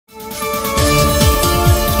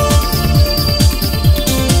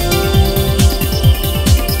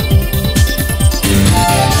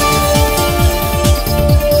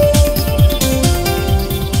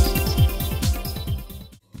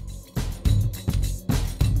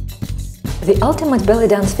The ultimate belly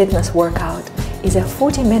dance fitness workout is a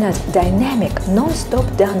 40-minute dynamic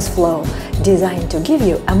non-stop dance flow designed to give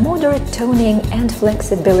you a moderate toning and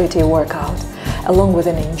flexibility workout, along with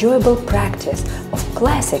an enjoyable practice of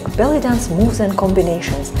classic belly dance moves and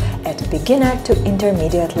combinations at beginner to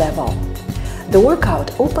intermediate level. The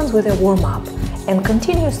workout opens with a warm-up and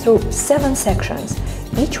continues through 7 sections,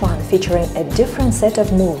 each one featuring a different set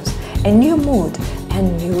of moves, a new mood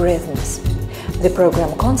and new rhythms. The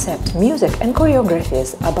program concept, music and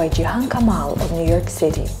choreographies are by Jihan Kamal of New York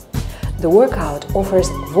City. The workout offers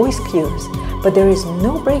voice cues, but there is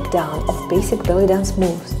no breakdown of basic belly dance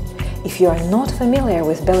moves. If you are not familiar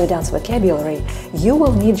with belly dance vocabulary, you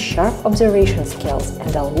will need sharp observation skills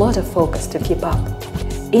and a lot of focus to keep up.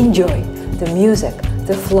 Enjoy the music,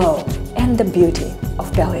 the flow, and the beauty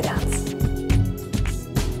of belly dance.